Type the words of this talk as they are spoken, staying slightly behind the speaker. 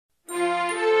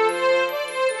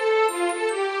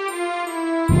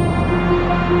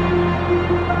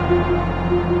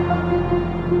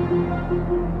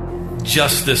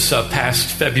Just this past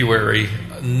February,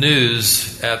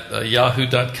 news at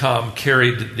yahoo.com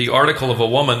carried the article of a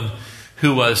woman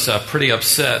who was pretty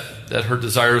upset that her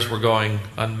desires were going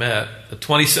unmet. A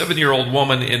 27-year-old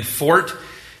woman in Fort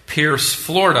Pierce,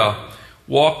 Florida,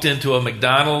 walked into a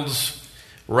McDonald's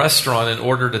restaurant and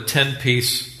ordered a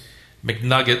 10-piece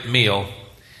McNugget meal.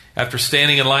 After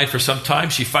standing in line for some time,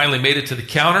 she finally made it to the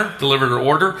counter, delivered her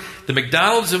order. The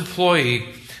McDonald's employee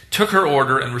took her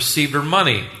order and received her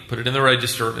money, put it in the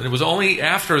register. And it was only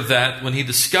after that when he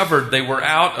discovered they were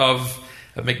out of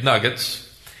McNuggets,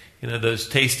 those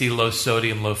tasty,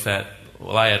 low-sodium, low-fat.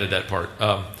 Well, I added that part.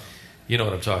 You know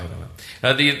what I'm talking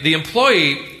about. The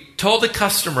employee told the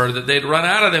customer that they'd run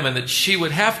out of them and that she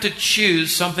would have to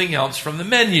choose something else from the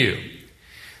menu.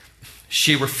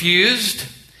 She refused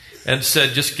and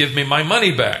said, "Just give me my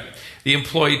money back." The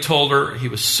employee told her he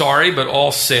was sorry, but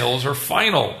all sales are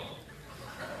final.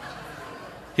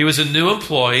 He was a new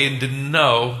employee and didn't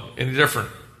know any different.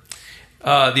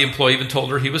 The employee even told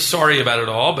her he was sorry about it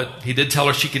all, but he did tell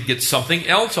her she could get something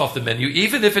else off the menu,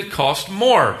 even if it cost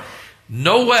more.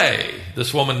 "No way,"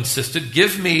 this woman insisted.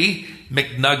 "Give me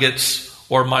McNuggets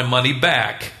or my money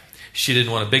back." She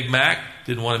didn't want a Big Mac,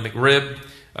 didn't want a McRib,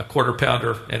 a quarter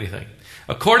pounder, anything.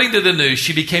 According to the news,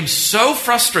 she became so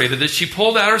frustrated that she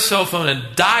pulled out her cell phone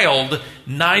and dialed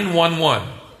 911.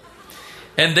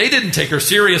 And they didn't take her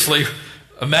seriously.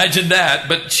 Imagine that.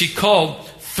 But she called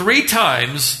 3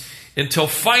 times until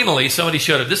finally somebody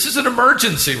showed up. This is an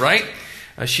emergency, right?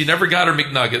 She never got her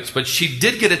McNuggets, but she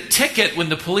did get a ticket when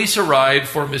the police arrived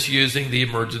for misusing the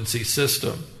emergency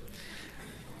system.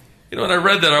 When I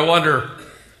read that, I wonder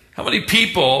how many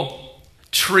people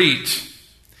treat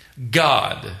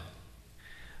God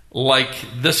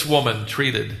like this woman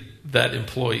treated that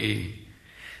employee.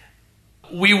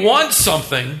 We want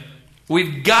something,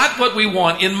 we've got what we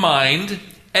want in mind,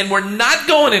 and we're not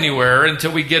going anywhere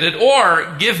until we get it,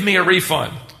 or give me a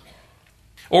refund.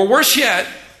 Or worse yet,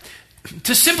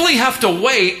 to simply have to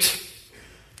wait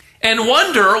and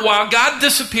wonder while God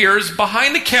disappears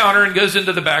behind the counter and goes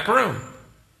into the back room.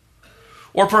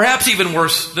 Or perhaps even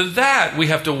worse than that, we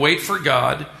have to wait for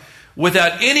God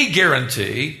without any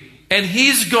guarantee, and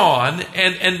He's gone,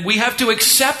 and we have to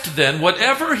accept then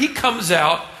whatever He comes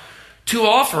out to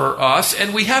offer us,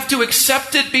 and we have to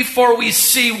accept it before we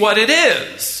see what it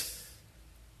is.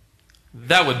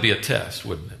 That would be a test,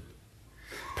 wouldn't it?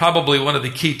 Probably one of the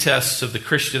key tests of the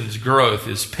Christian's growth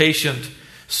is patient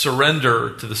surrender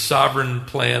to the sovereign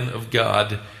plan of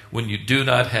God when you do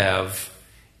not have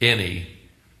any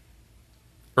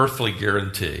earthly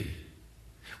guarantee.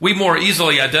 We more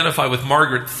easily identify with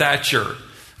Margaret Thatcher,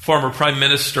 former Prime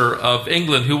Minister of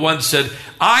England, who once said,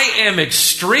 "I am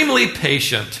extremely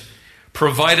patient,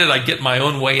 provided I get my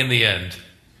own way in the end."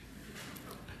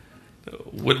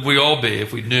 Would we all be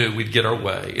if we knew we'd get our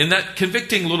way? In that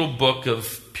convicting little book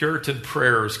of Puritan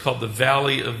prayers called The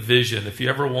Valley of Vision, if you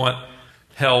ever want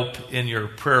help in your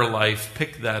prayer life,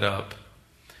 pick that up.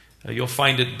 You'll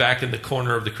find it back in the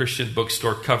corner of the Christian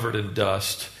bookstore covered in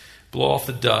dust. Blow off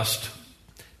the dust,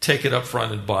 take it up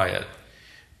front and buy it.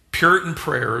 Puritan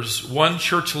prayers. One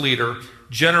church leader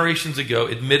generations ago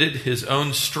admitted his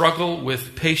own struggle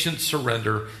with patient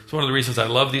surrender. It's one of the reasons I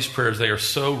love these prayers. They are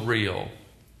so real.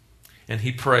 And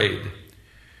he prayed,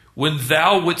 "When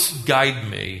thou wouldst guide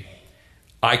me,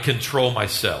 I control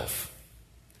myself.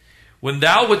 When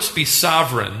thou wouldst be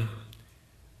sovereign,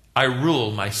 I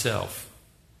rule myself.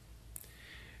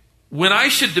 When I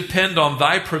should depend on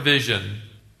thy provision,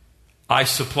 I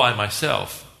supply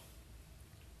myself.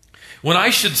 When I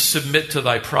should submit to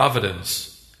thy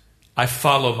providence, I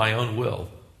follow my own will.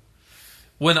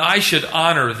 When I should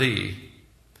honor thee,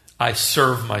 I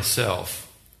serve myself.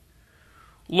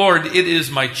 Lord, it is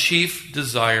my chief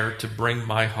desire to bring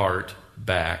my heart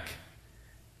back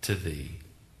to thee."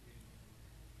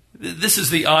 This is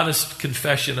the honest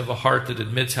confession of a heart that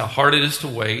admits how hard it is to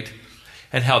wait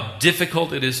and how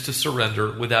difficult it is to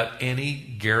surrender without any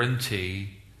guarantee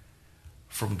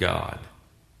from God.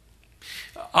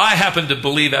 I happen to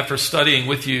believe, after studying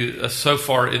with you so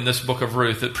far in this book of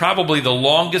Ruth, that probably the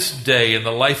longest day in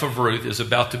the life of Ruth is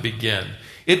about to begin.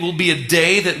 It will be a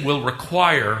day that will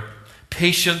require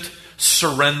patient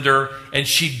surrender, and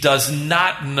she does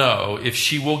not know if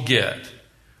she will get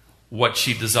what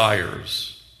she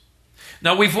desires.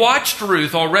 Now, we've watched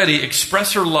Ruth already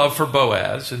express her love for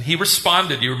Boaz, and he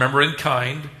responded, you remember, in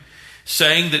kind,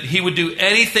 saying that he would do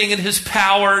anything in his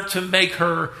power to make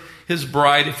her his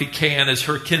bride if he can, as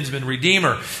her kinsman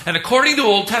redeemer. And according to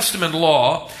Old Testament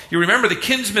law, you remember the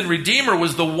kinsman redeemer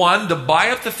was the one to buy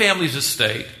up the family's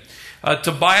estate,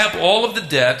 to buy up all of the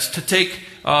debts, to take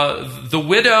the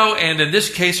widow and in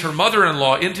this case her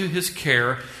mother-in-law into his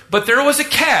care. But there was a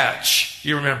catch,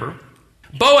 you remember.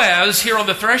 Boaz here on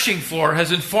the threshing floor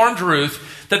has informed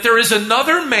Ruth that there is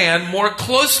another man more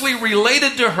closely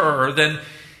related to her than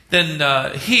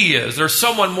he is. There's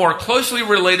someone more closely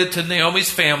related to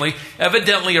Naomi's family,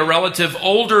 evidently a relative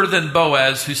older than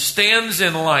Boaz, who stands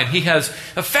in line. He has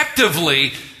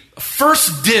effectively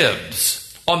first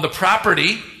dibs on the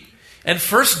property and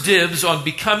first dibs on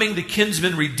becoming the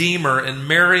kinsman redeemer and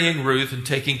marrying Ruth and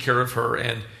taking care of her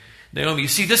and Naomi. You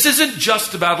see, this isn't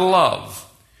just about love.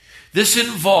 This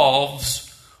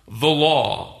involves the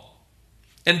law.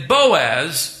 And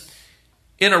Boaz,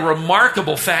 in a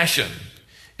remarkable fashion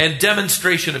and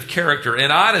demonstration of character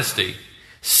and honesty,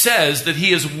 says that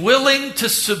he is willing to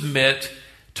submit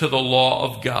to the law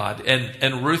of God.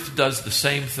 And Ruth does the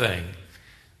same thing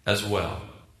as well.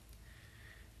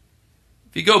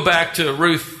 If you go back to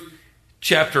Ruth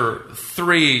chapter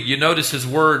 3, you notice his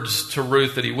words to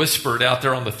Ruth that he whispered out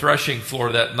there on the threshing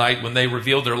floor that night when they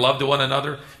revealed their love to one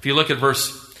another. If you look at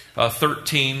verse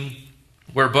 13,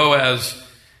 where Boaz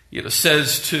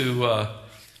says to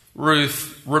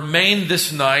Ruth, "Remain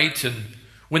this night, and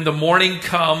when the morning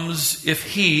comes, if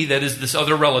he," that is this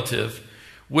other relative,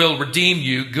 "will redeem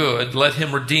you, good, let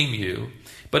him redeem you.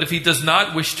 But if he does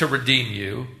not wish to redeem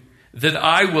you, then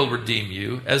I will redeem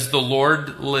you, as the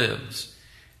Lord lives."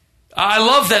 I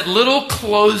love that little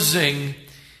closing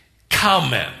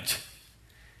comment.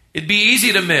 It'd be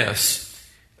easy to miss.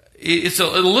 It's a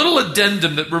little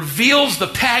addendum that reveals the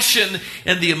passion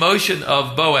and the emotion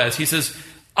of Boaz. He says,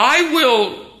 I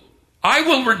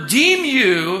will redeem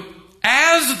you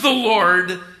as the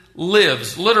Lord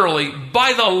lives. Literally,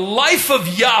 by the life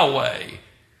of Yahweh,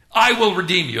 I will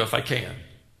redeem you if I can.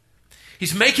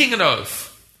 He's making an oath.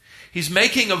 He's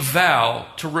making a vow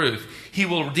to Ruth. He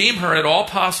will redeem her at all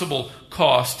possible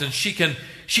cost, and she can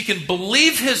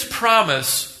believe his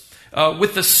promise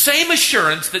with the same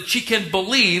assurance that she can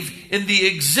believe in the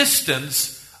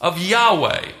existence of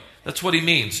Yahweh. That's what he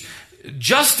means.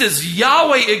 Just as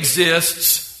Yahweh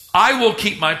exists, I will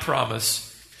keep my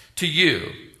promise to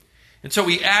you. And so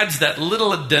he adds that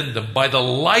little addendum, by the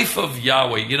life of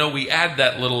Yahweh. We add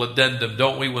that little addendum,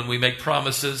 don't we, when we make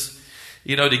promises,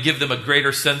 to give them a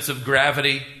greater sense of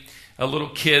gravity. Little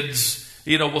kids,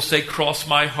 will say, "Cross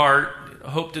my heart,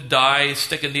 hope to die,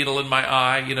 stick a needle in my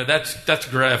eye." That's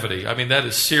gravity. I mean, that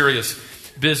is serious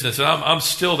business. And I'm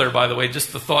still there, by the way.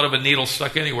 Just the thought of a needle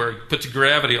stuck anywhere puts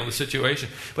gravity on the situation.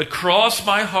 But cross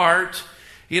my heart,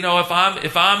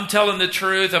 if I'm telling the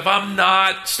truth, if I'm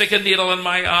not, stick a needle in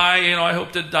my eye, I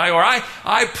hope to die. Or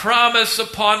I promise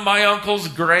upon my uncle's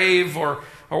grave, or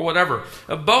whatever.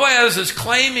 Boaz is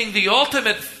claiming the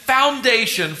ultimate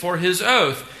foundation for his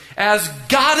oath. As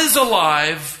God is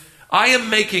alive, I am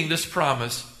making this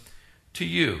promise to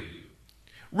you.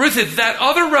 Ruth, if that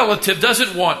other relative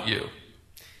doesn't want you,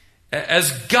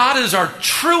 as God is our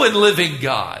true and living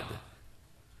God,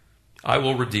 I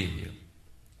will redeem you.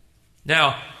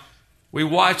 Now, we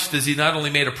watched as he not only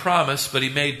made a promise, but he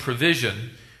made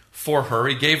provision for her.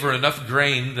 He gave her enough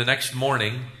grain the next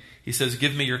morning. He says,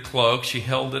 "Give me your cloak." She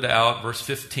held it out, verse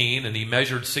 15, and he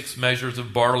measured 6 measures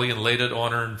of barley and laid it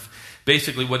on her. And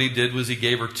basically what he did was he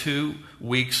gave her 2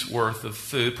 weeks' worth of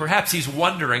food. Perhaps he's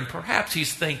wondering, perhaps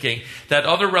he's thinking that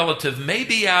other relative may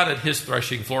be out at his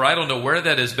threshing floor. I don't know where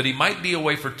that is, but he might be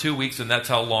away for 2 weeks, and that's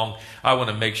how long I want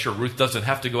to make sure Ruth doesn't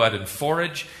have to go out and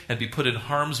forage and be put in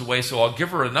harm's way. So I'll give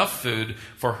her enough food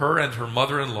for her and her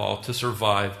mother-in-law to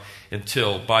survive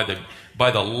until, by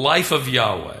the life of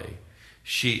Yahweh,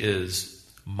 she is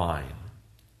mine.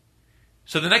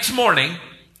 So the next morning,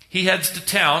 he heads to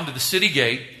town, to the city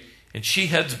gate, and she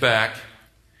heads back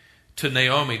to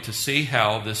Naomi to see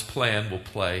how this plan will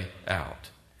play out.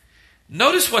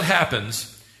 Notice what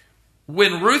happens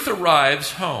when Ruth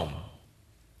arrives home.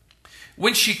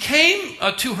 When she came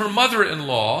to her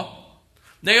mother-in-law,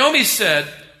 Naomi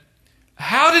said,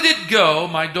 "How did it go,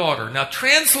 my daughter?" Now,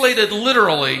 translated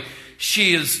literally,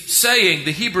 she is saying,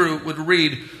 the Hebrew would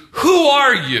read, "Who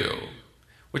are you?"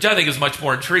 Which I think is much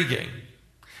more intriguing.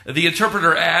 The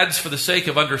interpreter adds for the sake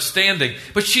of understanding,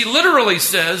 but she literally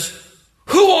says,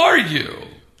 "Who are you?"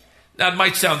 Now, it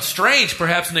might sound strange.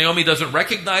 Perhaps Naomi doesn't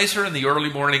recognize her in the early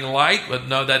morning light, but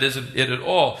no, that isn't it at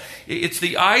all. It's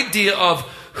the idea of,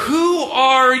 who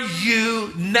are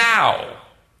you now?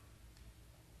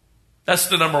 That's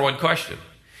the number one question.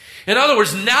 In other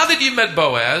words, now that you've met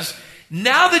Boaz,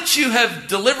 now that you have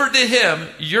delivered to him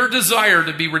your desire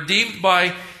to be redeemed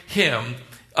by him,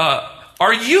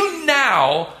 are you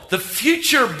now the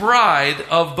future bride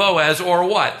of Boaz, or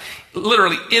what?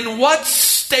 Literally, in what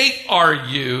state are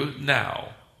you now?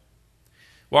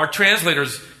 Well, our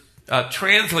translators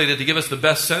translated to give us the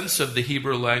best sense of the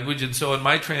Hebrew language, and so in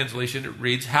my translation it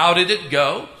reads, how did it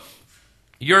go?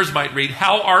 Yours might read,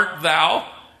 how art thou?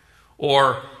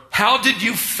 Or, how did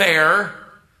you fare?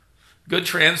 Good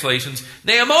translations.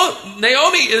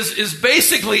 Naomi is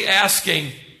basically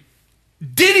asking,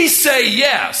 did he say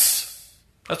yes?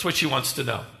 That's what she wants to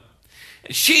know.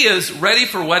 She is ready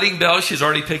for wedding bells. She's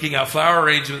already picking out flower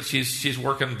arrangements. She's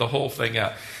working the whole thing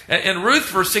out. And Ruth,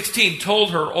 verse 16,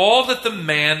 told her all that the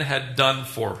man had done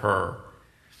for her.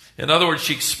 In other words,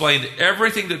 she explained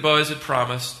everything that Boaz had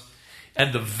promised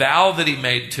and the vow that he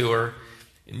made to her.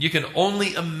 And you can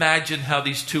only imagine how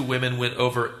these two women went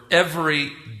over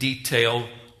every detail,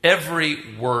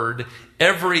 every word,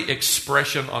 every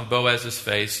expression on Boaz's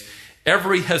face,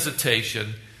 every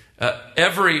hesitation,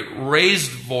 every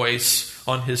raised voice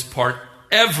on his part,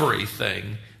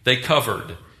 everything they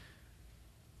covered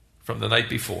from the night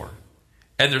before.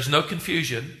 And there's no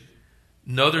confusion.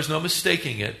 No, there's no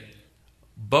mistaking it.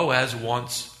 Boaz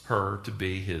wants her to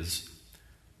be his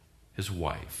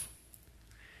wife.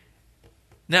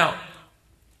 Now,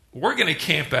 we're going to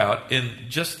camp out in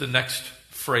just the next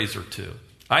phrase or two.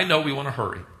 I know we want to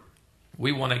hurry.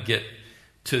 We want to get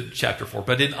to chapter 4.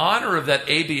 But in honor of that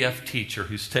ABF teacher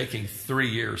who's taking 3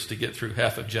 years to get through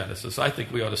half of Genesis, I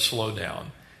think we ought to slow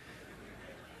down.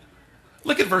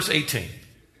 Look at verse 18.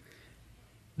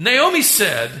 Naomi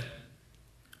said,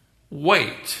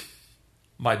 wait,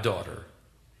 my daughter,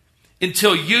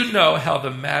 until you know how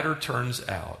the matter turns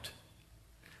out.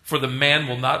 For the man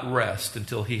will not rest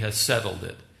until he has settled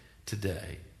it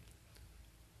today.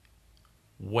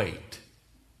 Wait.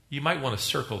 You might want to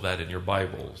circle that in your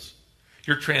Bibles.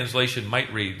 Your translation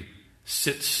might read,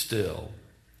 sit still.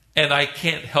 And I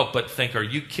can't help but think, are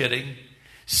you kidding?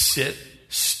 Sit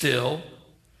still?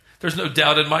 There's no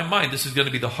doubt in my mind this is going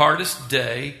to be the hardest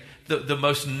day, the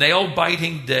most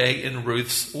nail-biting day in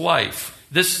Ruth's life,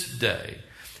 this day.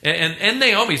 And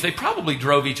Naomi's, they probably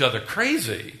drove each other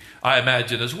crazy, I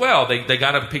imagine, as well. They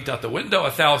got him peeked out the window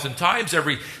 1,000 times.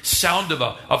 Every sound of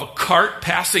a cart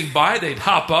passing by, they'd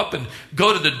hop up and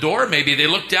go to the door. Maybe they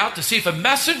looked out to see if a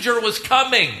messenger was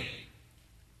coming.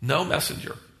 No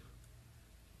messenger.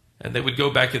 And they would go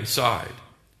back inside.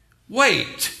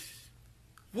 Wait.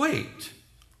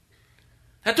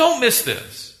 Now don't miss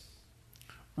this.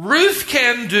 Ruth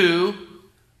can do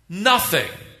nothing.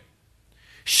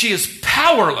 She is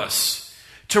powerless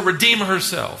to redeem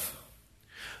herself.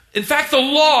 In fact, the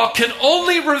law can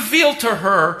only reveal to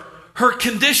her her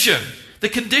condition, the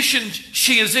condition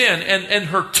she is in, and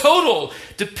her total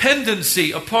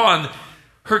dependency upon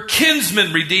her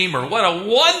kinsman redeemer. What a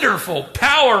wonderful,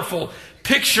 powerful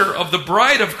picture of the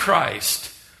bride of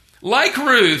Christ. Like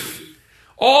Ruth,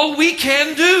 all we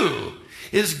can do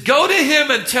is go to him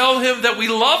and tell him that we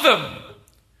love him.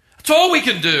 That's all we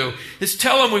can do, is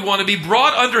tell him we want to be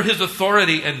brought under his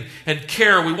authority and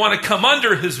care. We want to come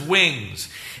under his wings.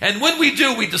 And when we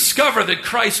do, we discover that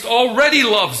Christ already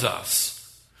loves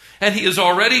us. And he has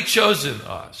already chosen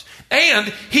us.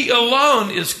 And he alone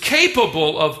is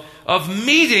capable of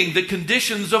meeting the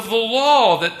conditions of the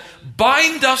law that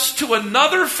bind us to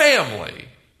another family.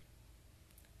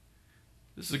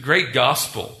 This is a great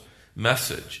gospel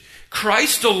message.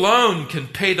 Christ alone can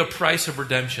pay the price of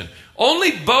redemption.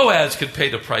 Only Boaz could pay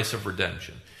the price of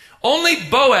redemption. Only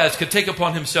Boaz could take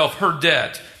upon himself her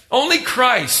debt. Only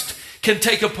Christ can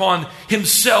take upon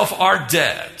himself our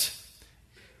debt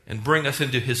and bring us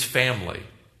into his family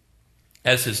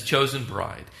as his chosen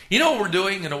bride. You know what we're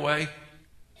doing in a way?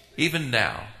 Even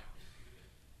now,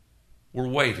 we're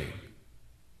waiting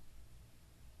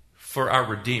for our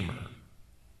Redeemer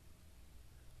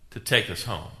to take us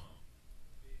home.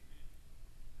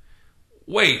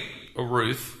 Wait,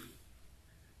 Ruth.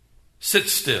 Sit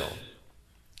still.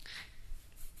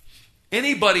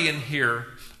 Anybody in here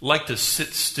like to sit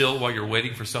still while you're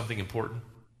waiting for something important?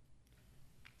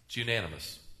 It's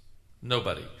unanimous.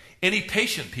 Nobody. Any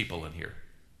patient people in here?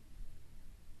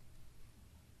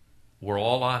 We're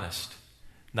all honest.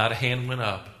 Not a hand went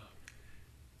up.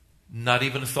 Not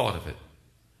even a thought of it.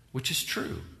 Which is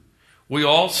true. We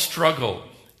all struggle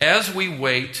as we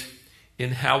wait in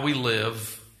how we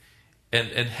live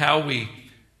and how we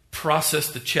process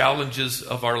the challenges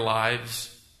of our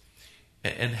lives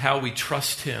and how we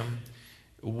trust him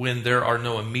when there are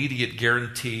no immediate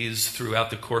guarantees throughout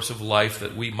the course of life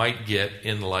that we might get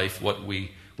in life what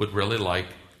we would really like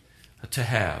to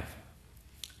have.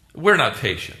 We're not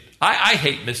patient. I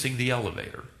hate missing the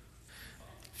elevator.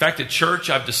 In fact, at church,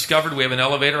 I've discovered we have an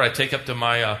elevator I take up to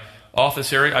my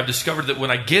office area. I've discovered that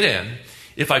when I get in,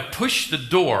 if I push the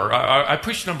door, I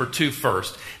push number 2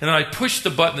 first, and then I push the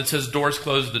button that says doors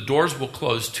closed, the doors will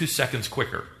close 2 seconds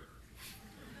quicker.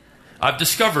 I've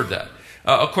discovered that.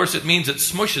 Of course, it means it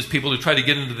smushes people who try to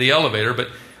get into the elevator, but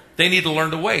they need to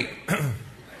learn to wait.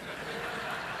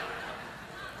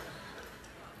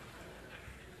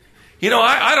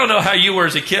 I don't know how you were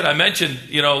as a kid. I mentioned,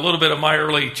 a little bit of my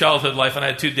early childhood life, and I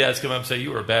had 2 dads come up and say,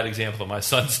 you were a bad example of my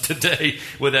sons today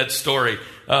with that story.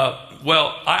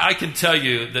 I can tell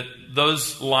you that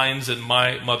those lines in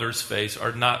my mother's face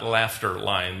are not laughter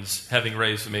lines, having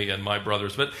raised me and my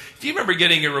brothers. But do you remember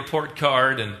getting a report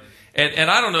card? And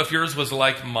I don't know if yours was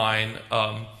like mine,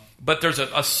 but there's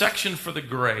a section for the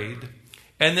grade,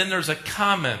 and then there's a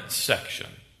comment section.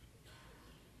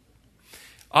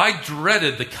 I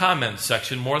dreaded the comment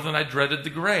section more than I dreaded the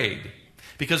grade,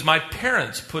 because my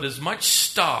parents put as much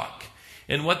stock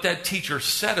in what that teacher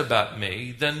said about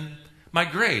me than my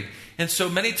grade. And so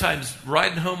many times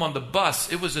riding home on the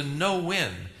bus, it was a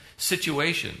no-win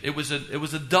situation. It was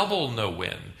a double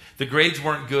no-win. The grades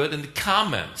weren't good, and the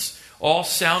comments all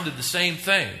sounded the same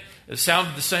thing. It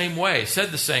sounded the same way,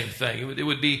 said the same thing. It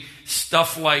would be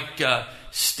stuff like,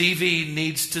 Stevie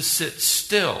needs to sit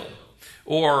still,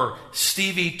 or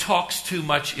Stevie talks too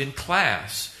much in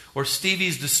class, or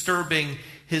Stevie's disturbing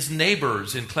his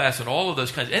neighbors in class, and all of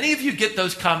those kinds. Any of you get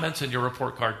those comments in your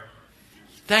report card?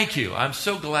 Thank you. I'm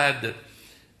so glad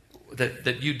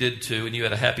that you did too, and you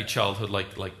had a happy childhood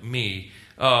like me.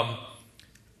 How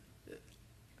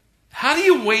do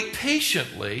you wait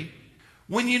patiently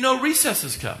when you know recess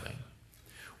is coming,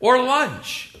 or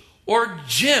lunch, or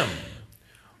gym,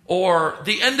 or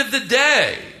the end of the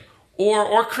day,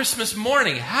 or Christmas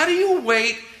morning? How do you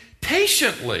wait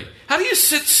patiently? How do you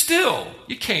sit still?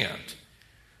 You can't.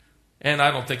 And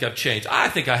I don't think I've changed. I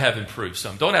think I have improved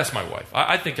some. Don't ask my wife.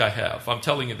 I think I have. I'm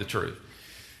telling you the truth.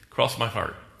 Cross my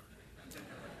heart.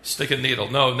 Stick a needle.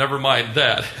 No, never mind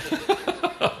that.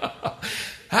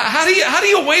 How do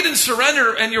you wait and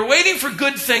surrender, and you're waiting for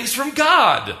good things from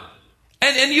God?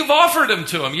 And you've offered them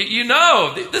to him. You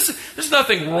know, there's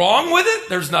nothing wrong with it.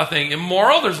 There's nothing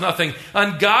immoral. There's nothing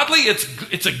ungodly.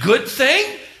 It's a good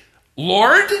thing.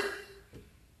 Lord.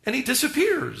 And he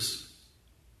disappears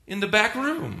in the back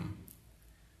room.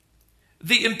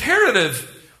 The imperative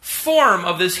form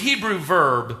of this Hebrew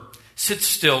verb, sit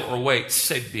still or wait,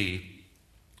 sebi,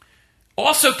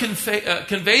 also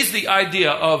conveys the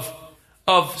idea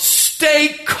of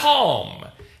stay calm.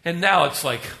 And now it's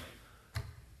like,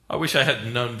 I wish I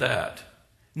hadn't known that.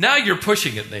 Now you're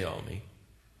pushing it, Naomi.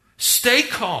 Stay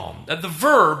calm. And the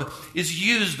verb is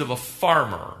used of a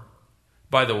farmer,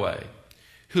 by the way,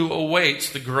 who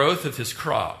awaits the growth of his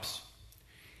crops.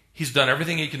 He's done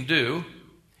everything he can do,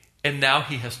 and now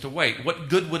he has to wait. What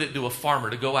good would it do a farmer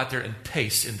to go out there and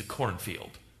pace in the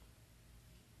cornfield?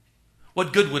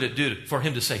 What good would it do for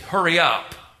him to say, hurry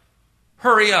up,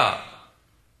 hurry up?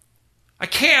 I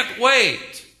can't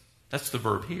wait. That's the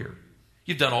verb here.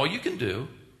 You've done all you can do,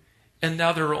 and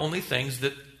now there are only things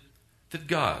that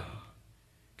God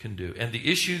can do. And the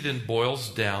issue then boils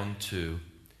down to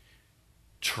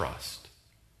trust.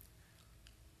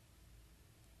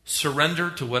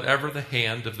 Surrender to whatever the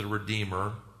hand of the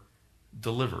Redeemer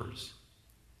delivers.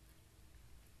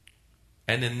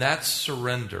 And in that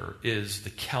surrender is the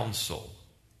counsel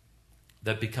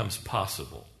that becomes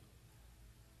possible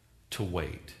to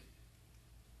wait.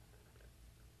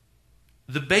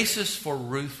 The basis for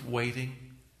Ruth waiting,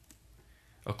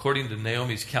 according to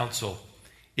Naomi's counsel,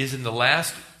 is in the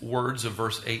last words of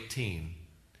verse 18.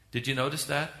 Did you notice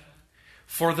that?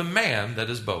 For the man, that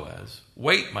is Boaz,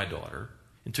 wait, my daughter,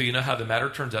 until you know how the matter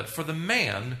turns out. For the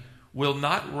man will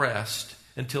not rest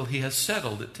until he has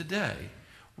settled it today.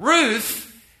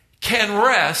 Ruth can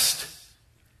rest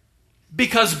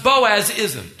because Boaz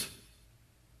isn't.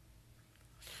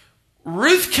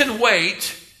 Ruth can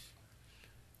wait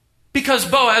because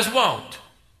Boaz won't.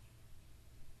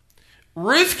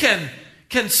 Ruth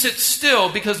can sit still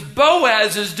because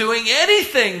Boaz is doing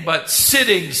anything but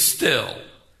sitting still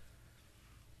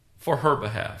for her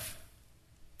behalf.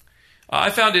 I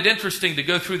found it interesting to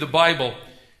go through the Bible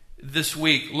this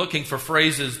week looking for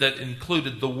phrases that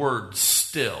included the word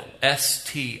still.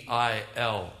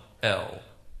 S-T-I-L-L.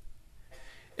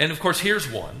 And of course,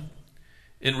 here's one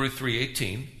in Ruth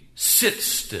 3:18. Sit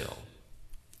still.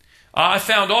 I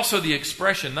found also the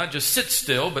expression, not just sit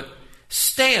still, but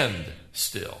stand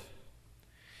still.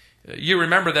 You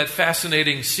remember that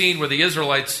fascinating scene where the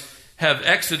Israelites have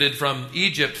exited from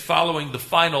Egypt following the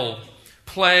final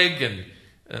plague,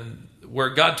 and where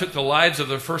God took the lives of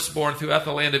their firstborn throughout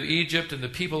the land of Egypt, and the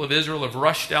people of Israel have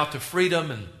rushed out to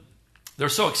freedom, and they're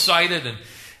so excited,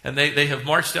 and they have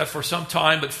marched out for some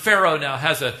time, but Pharaoh now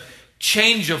has a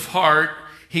change of heart.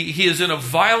 He is in a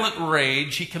violent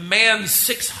rage. He commands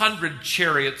 600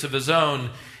 chariots of his own,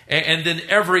 and then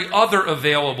every other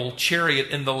available chariot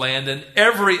in the land and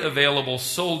every available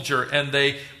soldier, and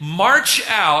they march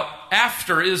out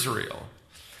after Israel.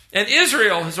 And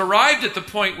Israel has arrived at the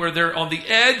point where they're on the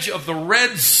edge of the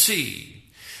Red Sea,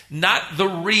 not the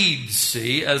Reed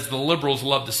Sea, as the liberals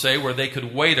love to say, where they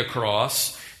could wade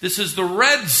across. This is the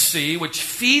Red Sea, which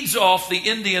feeds off the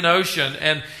Indian Ocean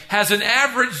and has an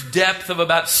average depth of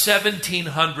about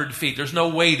 1,700 feet. There's no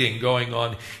wading going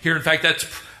on here. In fact, that's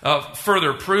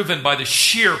further proven by the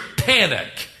sheer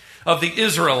panic of the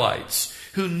Israelites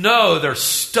who know they're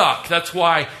stuck. That's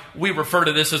why we refer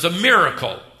to this as a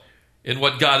miracle in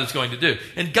what God is going to do.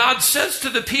 And God says to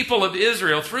the people of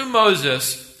Israel through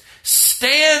Moses,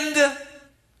 stand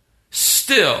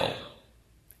still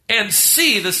and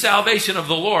see the salvation of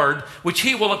the Lord, which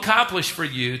he will accomplish for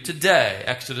you today.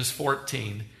 Exodus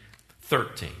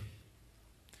 14:13.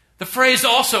 The phrase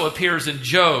also appears in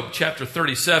Job chapter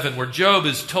 37, where Job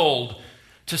is told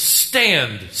to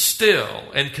stand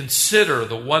still and consider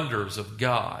the wonders of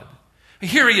God.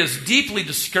 Here he is deeply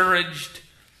discouraged,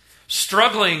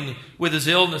 struggling with his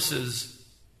illnesses,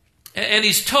 and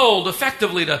he's told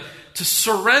effectively to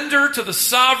surrender to the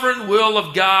sovereign will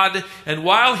of God, and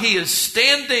while he is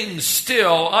standing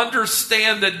still,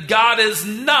 understand that God is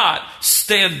not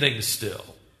standing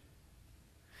still.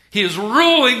 He is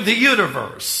ruling the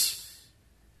universe.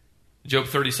 Job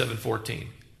 37:14.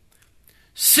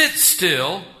 Sit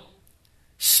still,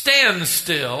 stand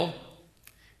still,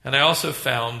 and I also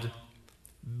found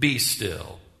be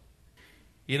still.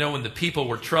 You know, when the people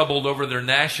were troubled over their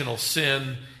national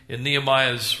sin in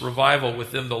Nehemiah's revival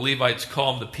with them, the Levites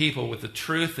calmed the people with the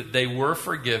truth that they were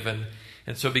forgiven.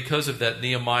 And so because of that,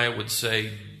 Nehemiah would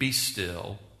say, be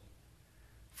still,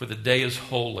 for the day is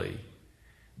holy.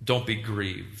 Don't be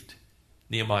grieved.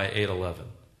 Nehemiah 8:11.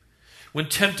 When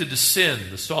tempted to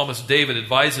sin, the psalmist David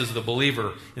advises the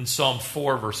believer in Psalm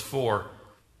 4, verse 4,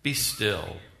 be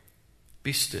still,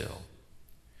 be still.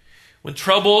 When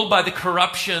troubled by the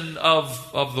corruption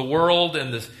of the world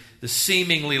and the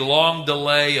seemingly long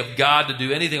delay of God to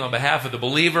do anything on behalf of the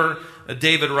believer,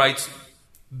 David writes,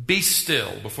 be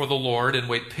still before the Lord and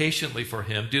wait patiently for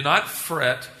him. Do not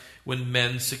fret when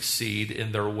men succeed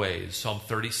in their ways. Psalm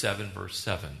 37, verse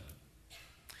 7.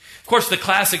 Of course, the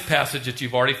classic passage that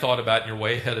you've already thought about and you're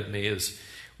way ahead of me is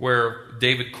where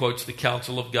David quotes the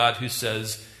counsel of God who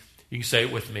says, you can say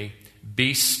it with me,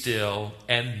 be still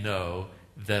and know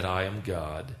that I am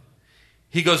God.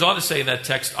 He goes on to say in that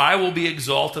text, I will be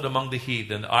exalted among the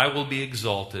heathen. I will be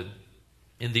exalted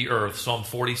in the earth. Psalm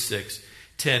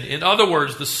 46:10. In other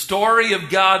words, the story of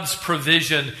God's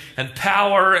provision and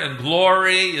power and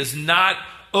glory is not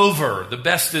over. The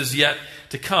best is yet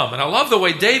to come. And I love the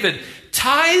way David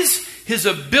ties his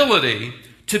ability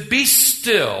to be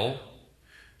still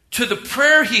to the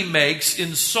prayer he makes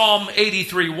in Psalm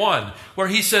 83:1, where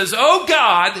he says, oh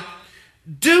God,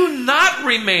 do not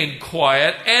remain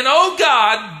quiet, and oh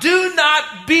God, do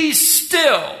not be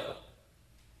still.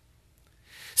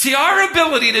 See, our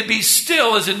ability to be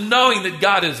still is in knowing that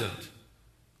God isn't.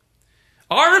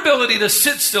 Our ability to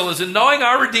sit still is in knowing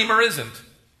our Redeemer isn't.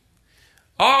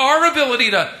 Our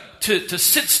ability to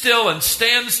sit still and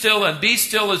stand still and be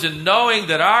still is in knowing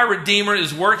that our Redeemer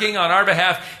is working on our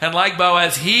behalf, and like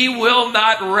Boaz, he will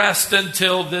not rest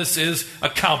until this is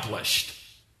accomplished.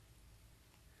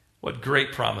 What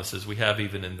great promises we have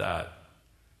even in that.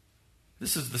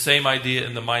 This is the same idea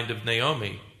in the mind of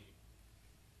Naomi.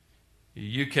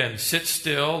 You can sit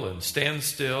still and stand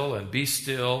still and be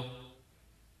still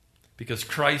because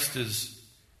Christ is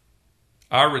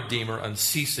our Redeemer,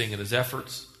 unceasing in his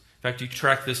efforts. In fact, you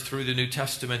track this through the New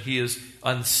Testament. He is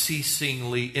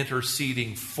unceasingly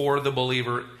interceding for the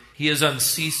believer. He is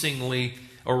unceasingly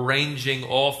arranging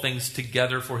all things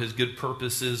together for his good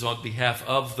purposes on behalf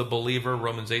of the believer,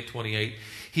 Romans 8:28.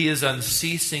 He is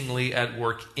unceasingly at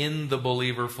work in the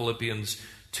believer, Philippians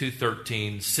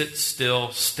 2:13. Sit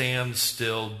still, stand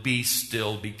still, be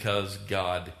still, because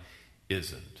God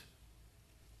isn't.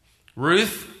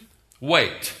 Ruth,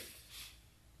 wait.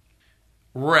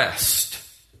 Rest.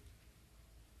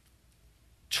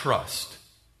 Trust.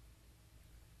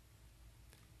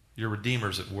 Your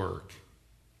Redeemer's at work.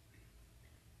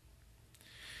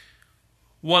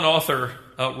 One author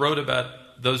wrote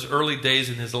about those early days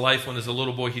in his life when as a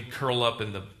little boy he'd curl up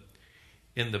in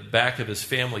the back of his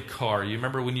family car. You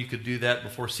remember when you could do that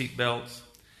before seat belts?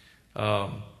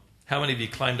 How many of you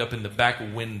climbed up in the back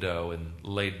window and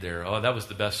laid there? Oh, that was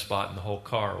the best spot in the whole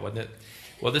car, wasn't it?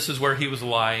 Well, this is where he was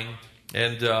lying,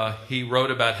 And he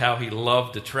wrote about how he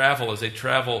loved to travel as they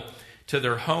travel to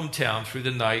their hometown through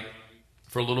the night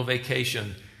for a little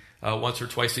vacation once or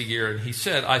twice a year. And he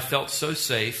said, I felt so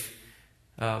safe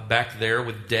back there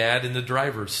with Dad in the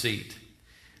driver's seat.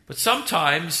 But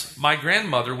sometimes my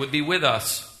grandmother would be with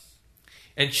us,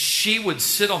 and she would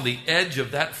sit on the edge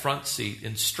of that front seat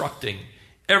instructing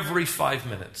every 5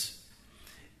 minutes.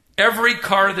 Every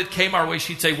car that came our way,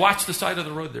 she'd say, watch the side of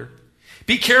the road there.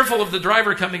 Be careful of the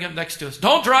driver coming up next to us.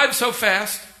 Don't drive so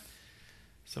fast.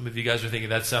 Some of you guys are thinking,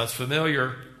 that sounds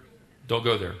familiar. Don't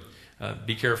go there.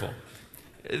 Be careful.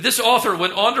 This author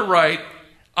went on to write,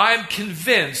 I'm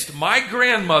convinced my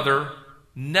grandmother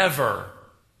never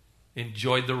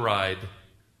enjoyed the ride.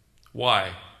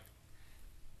 Why?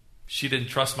 She didn't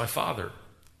trust my father.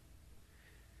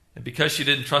 And because she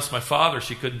didn't trust my father,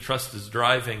 she couldn't trust his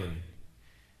driving,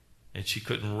 and she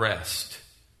couldn't rest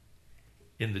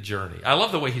in the journey. I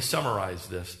love the way he summarized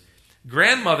this.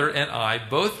 Grandmother and I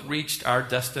both reached our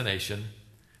destination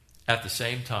at the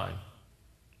same time.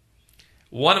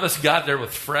 One of us got there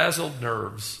with frazzled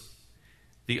nerves.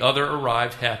 The other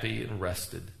arrived happy and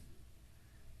rested.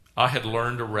 I had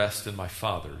learned to rest in my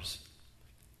father's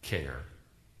care.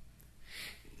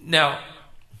 Now,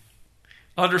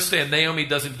 understand, Naomi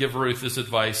doesn't give Ruth this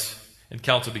advice and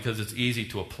counsel because it's easy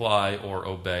to apply or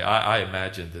obey. I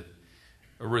imagine that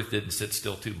Ruth didn't sit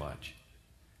still too much.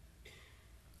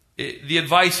 The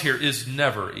advice here is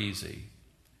never easy,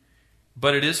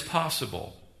 but it is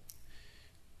possible.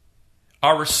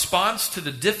 Our response to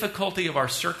the difficulty of our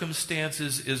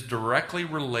circumstances is directly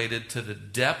related to the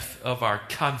depth of our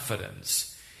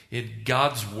confidence in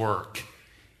God's work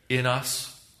in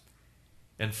us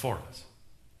and for us.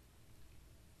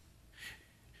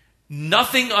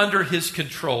 Nothing under his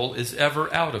control is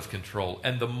ever out of control.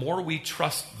 And the more we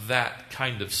trust that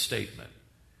kind of statement,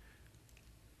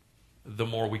 the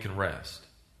more we can rest.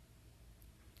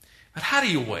 But how do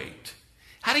you wait?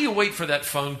 How do you wait for that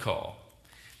phone call?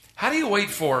 How do you wait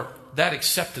for that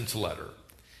acceptance letter?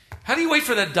 How do you wait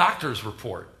for that doctor's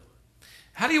report?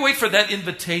 How do you wait for that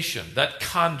invitation, that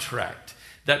contract,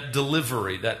 that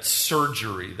delivery, that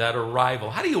surgery, that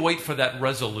arrival? How do you wait for that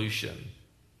resolution?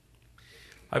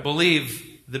 I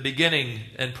believe the beginning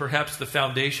and perhaps the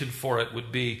foundation for it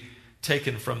would be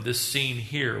taken from this scene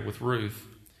here with Ruth.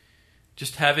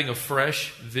 Just having a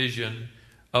fresh vision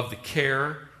of the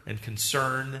care and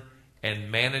concern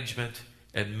and management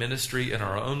and ministry in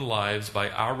our own lives by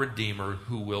our Redeemer,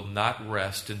 who will not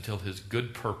rest until his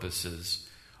good purposes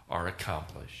are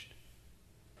accomplished.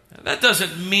 Now, that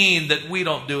doesn't mean that we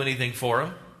don't do anything for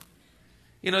him.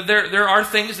 You know, there are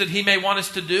things that he may want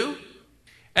us to do.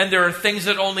 And there are things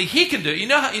that only he can do. You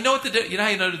know how you know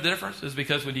the difference is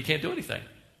because when you can't do anything,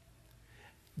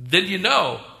 then you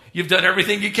know you've done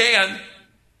everything you can,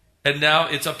 and now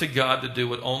it's up to God to do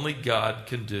what only God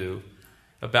can do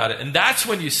about it. And that's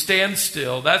when you stand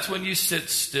still. That's when you sit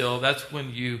still. That's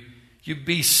when you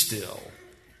be still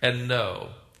and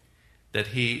know that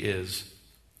he is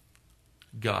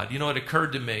God. You know, it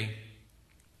occurred to me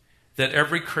that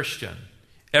every Christian,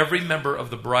 every member of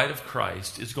the bride of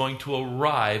Christ is going to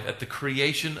arrive at the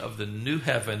creation of the new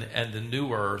heaven and the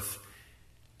new earth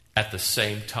at the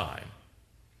same time.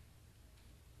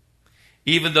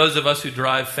 Even those of us who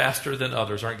drive faster than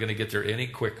others aren't going to get there any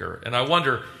quicker. And I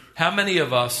wonder how many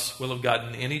of us will have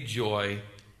gotten any joy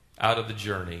out of the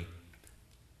journey,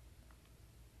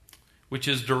 which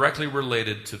is directly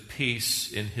related to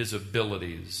peace in his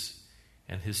abilities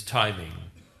and his timing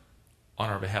on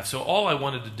our behalf. So all I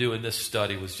wanted to do in this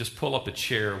study was just pull up a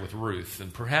chair with Ruth.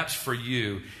 And perhaps for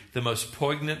you, the most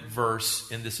poignant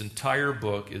verse in this entire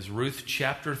book is Ruth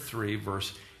chapter 3,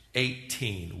 verse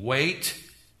 18. Wait,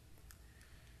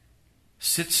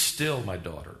 sit still, my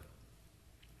daughter,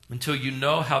 until you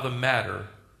know how the matter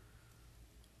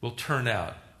will turn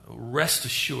out. Rest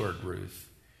assured, Ruth,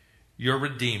 your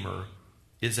Redeemer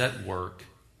is at work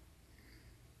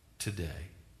today.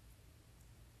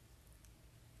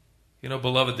 You know,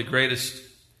 beloved, the greatest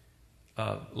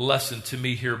lesson to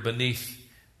me here beneath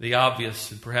the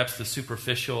obvious and perhaps the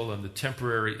superficial and the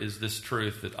temporary is this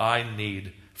truth that I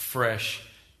need fresh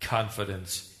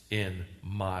confidence in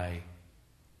my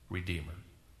Redeemer.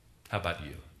 How about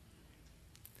you?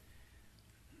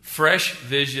 Fresh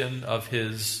vision of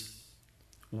his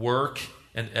work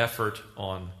and effort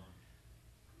on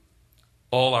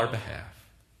all our behalf.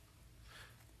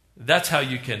 That's how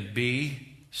you can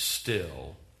be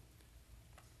still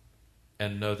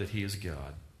and know that he is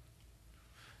God.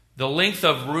 The length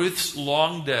of Ruth's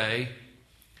long day,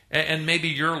 and maybe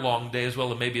your long day as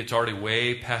well, and maybe it's already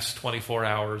way past 24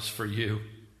 hours for you.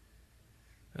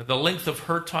 The length of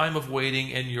her time of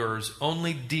waiting and yours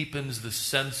only deepens the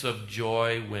sense of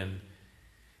joy when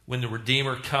the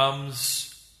Redeemer comes,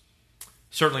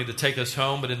 certainly to take us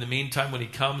home, but in the meantime, when he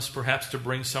comes, perhaps to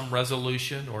bring some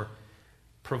resolution or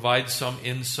provide some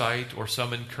insight or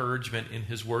some encouragement in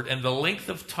his word. And the length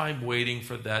of time waiting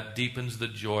for that deepens the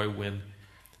joy when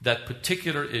that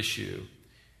particular issue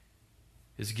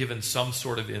is given some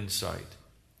sort of insight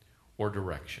or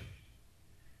direction.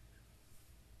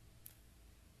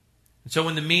 And so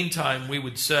in the meantime, we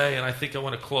would say, and I think I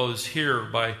want to close here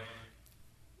by,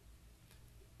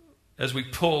 as we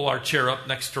pull our chair up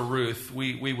next to Ruth,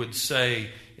 we would say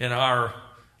in our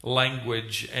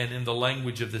language and in the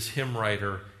language of this hymn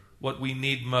writer, what we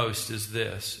need most is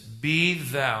this: be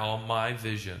thou my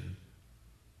vision,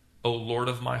 O Lord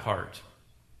of my heart.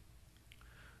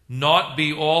 Not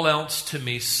be all else to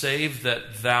me save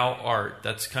that thou art.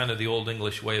 That's kind of the old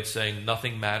English way of saying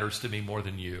nothing matters to me more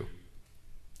than you.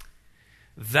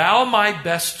 Thou my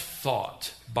best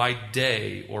thought by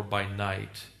day or by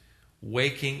night,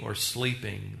 waking or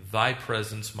sleeping, thy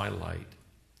presence my light.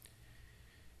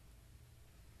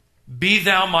 Be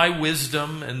thou my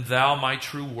wisdom and thou my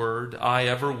true word, I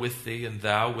ever with thee and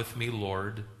thou with me,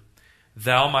 Lord.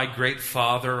 Thou my great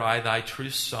Father, I thy true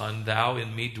Son, thou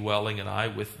in me dwelling and I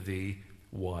with thee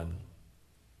one.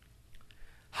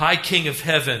 High King of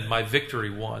heaven, my victory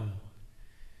won.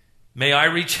 May I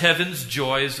reach heaven's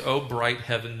joys, O bright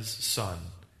heaven's sun.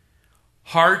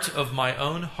 Heart of my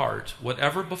own heart,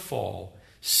 whatever befall,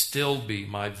 still be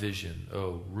my vision,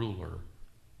 O ruler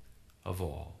of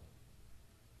all.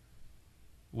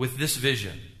 With this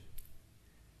vision,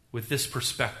 with this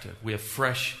perspective, we have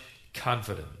fresh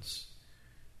confidence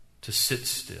to sit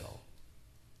still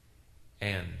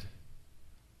and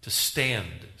to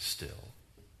stand still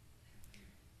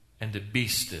and to be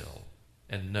still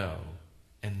and know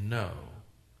and know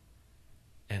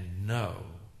and know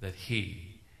that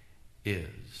He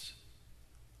is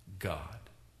God.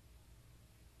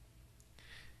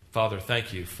 Father,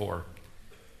 thank you for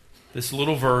this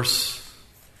little verse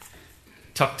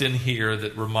tucked in here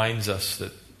that reminds us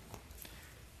that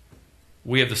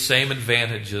we have the same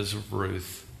advantages of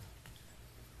Ruth.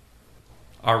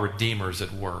 Our Redeemer's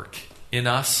at work in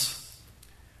us,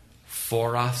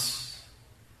 for us,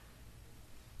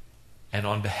 and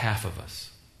on behalf of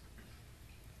us.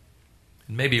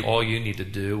 And maybe all you need to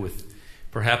do with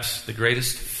perhaps the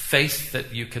greatest faith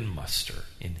that you can muster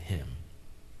in Him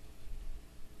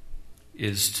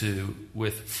is to,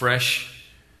 with fresh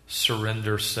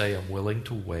surrender, say, I'm willing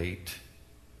to wait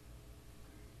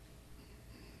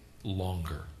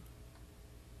longer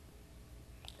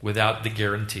without the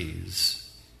guarantees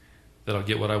that I'll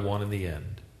get what I want in the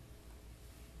end,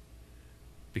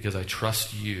 because I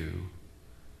trust you,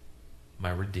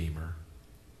 my Redeemer,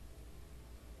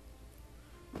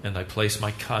 and I place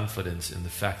my confidence in the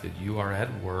fact that you are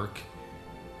at work,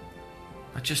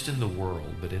 not just in the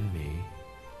world, but in me,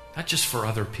 not just for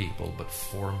other people, but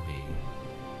for me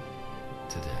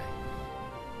today.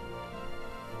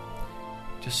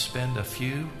 Just spend a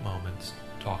few moments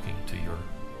talking to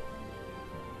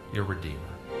your Redeemer.